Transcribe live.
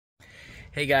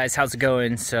Hey guys, how's it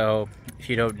going? So, if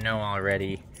you don't know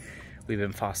already, we've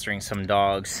been fostering some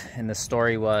dogs, and the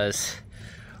story was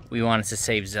we wanted to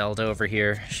save Zelda over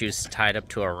here. She was tied up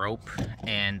to a rope,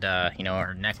 and you know,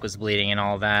 her neck was bleeding and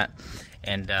all that.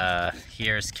 And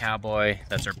here's Cowboy,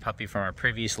 that's our puppy from our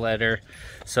previous litter.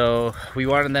 So we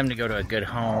wanted them to go to a good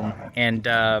home, and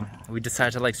we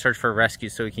decided to like search for a rescue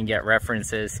so we can get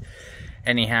references.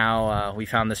 Anyhow, we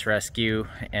found this rescue,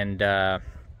 and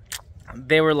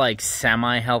they were like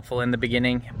semi-helpful in the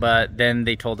beginning, but then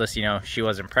they told us, you know, she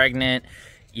wasn't pregnant,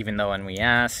 even though when we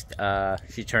asked,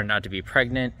 she turned out to be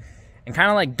pregnant, and kind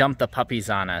of like dumped the puppies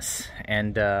on us.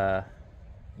 And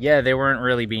yeah, they weren't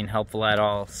really being helpful at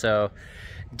all. So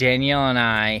Danielle and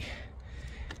I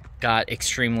got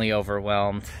extremely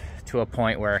overwhelmed to a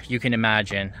point where you can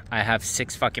imagine I have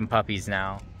 6 fucking puppies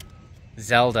now.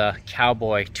 Zelda,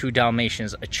 Cowboy, 2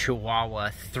 Dalmatians, a Chihuahua,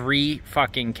 3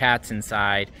 fucking cats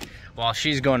inside, while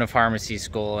she's going to pharmacy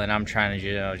school and I'm trying to,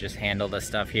 you know, just handle the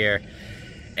stuff here.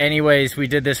 Anyways, we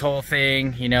did this whole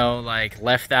thing, you know, like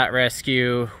left that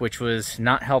rescue, which was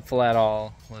not helpful at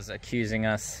all, was accusing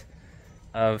us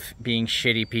of being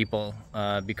shitty people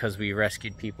because we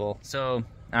rescued people. So,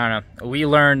 I don't know, we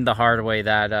learned the hard way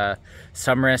that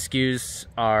some rescues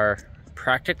are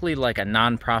practically like a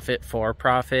non-profit for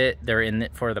profit. They're in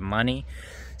it for the money.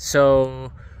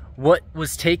 So what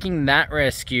was taking that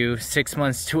rescue 6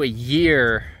 months to a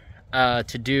year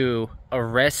to do a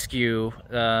rescue,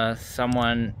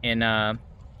 someone in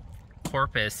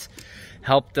Corpus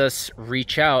helped us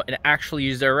reach out and actually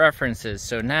use their references.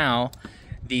 So now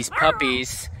these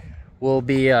puppies will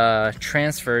be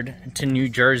transferred to New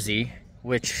Jersey,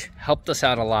 which helped us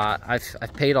out a lot.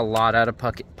 I've paid a lot out of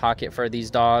pocket for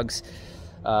these dogs.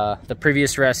 The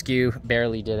previous rescue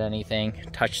barely did anything,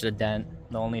 touched a dent.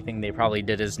 The only thing they probably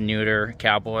did is neuter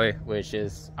Cowboy, which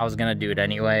is, I was gonna do it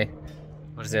anyway.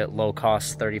 What is it, low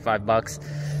cost, 35 bucks.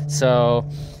 So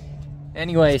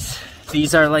anyways,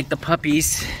 these are like the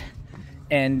puppies,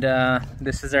 and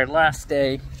this is our last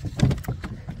day.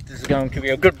 This is going to be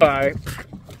a goodbye.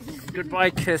 Goodbye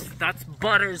kiss. That's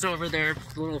Butters over there,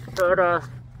 little Ferda.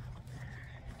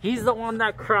 He's the one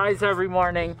that cries every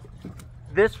morning.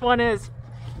 This one is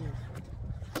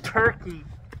Turkey.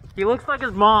 He looks like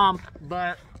his mom,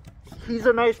 but he's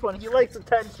a nice one. He likes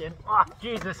attention. Oh,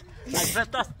 Jesus. I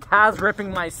bet that's Taz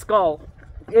ripping my skull.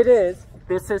 It is.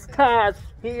 This is Taz.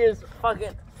 He is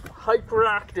fucking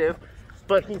hyperactive,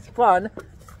 but he's fun.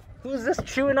 Who's this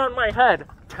chewing on my head?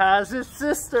 Taz's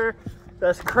sister.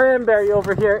 That's Cranberry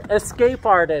over here. Escape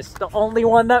artist. The only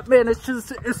one that manages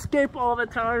to escape all the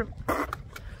time.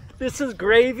 This is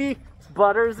Gravy.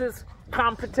 Butters'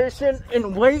 competition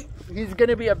in weight. He's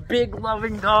gonna be a big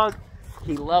loving dog.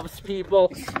 He loves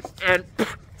people. And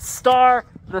Star,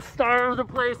 the star of the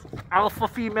place, alpha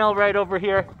female right over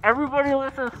here. Everybody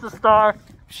listens to Star.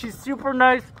 She's super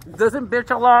nice, doesn't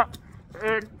bitch a lot,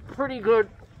 and pretty good.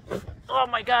 Oh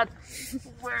my God,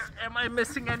 where am I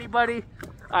missing anybody?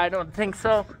 I don't think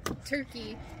so.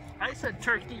 Turkey. I said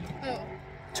Turkey. Oh.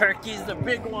 Turkey's the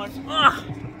big one. Ugh.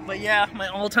 But yeah, my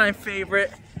all-time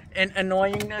favorite and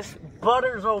annoyingness,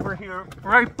 Butters over here.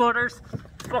 Right, Butters?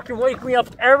 Fucking wake me up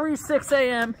every 6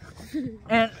 a.m.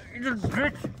 and you're just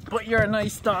bitch, but you're a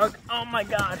nice dog. Oh my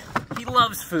God, he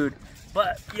loves food.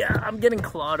 But yeah, I'm getting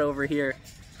clawed over here.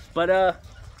 But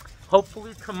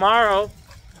hopefully tomorrow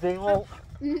they will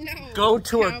go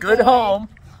to a good home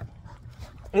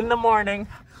in the morning.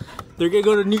 They're gonna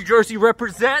go to New Jersey,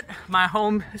 represent my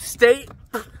home state.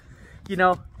 You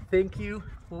know, thank you.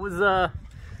 What was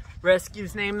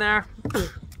rescue's name there?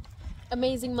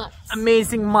 Amazing Mutts.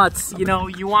 Amazing Mutts. You know,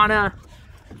 you wanna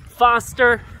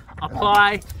foster,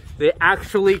 apply. They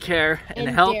actually care and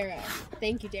help. Dara.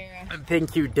 Thank you, Dara. And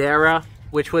thank you, Dara,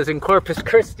 which was in Corpus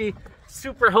Christi.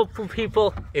 Super helpful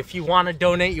people. If you want to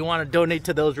donate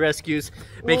to those rescues.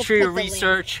 Make sure you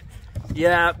research.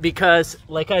 Yeah, because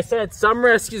like I said, some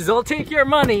rescues, they'll take your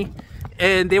money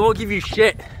and they won't give you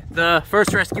shit. The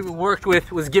first rescue we worked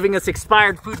with was giving us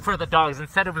expired food for the dogs and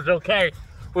said it was okay,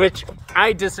 which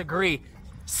I disagree.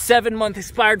 7-month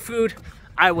expired food,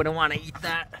 I wouldn't want to eat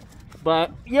that.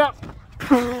 But yep.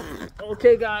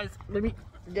 Okay guys, let me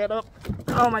get up.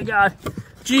 Oh my God.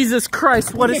 Jesus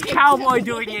Christ, what is Cowboy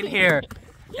doing in here?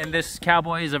 And this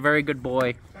Cowboy is a very good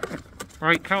boy.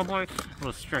 Right, Cowboy?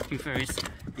 Little stretchy face.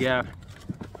 Yeah.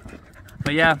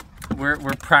 But yeah, we're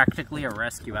practically a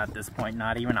rescue at this point,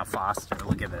 not even a foster.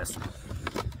 Look at this.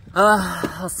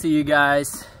 I'll see you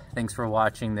guys. Thanks for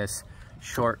watching this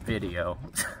short video.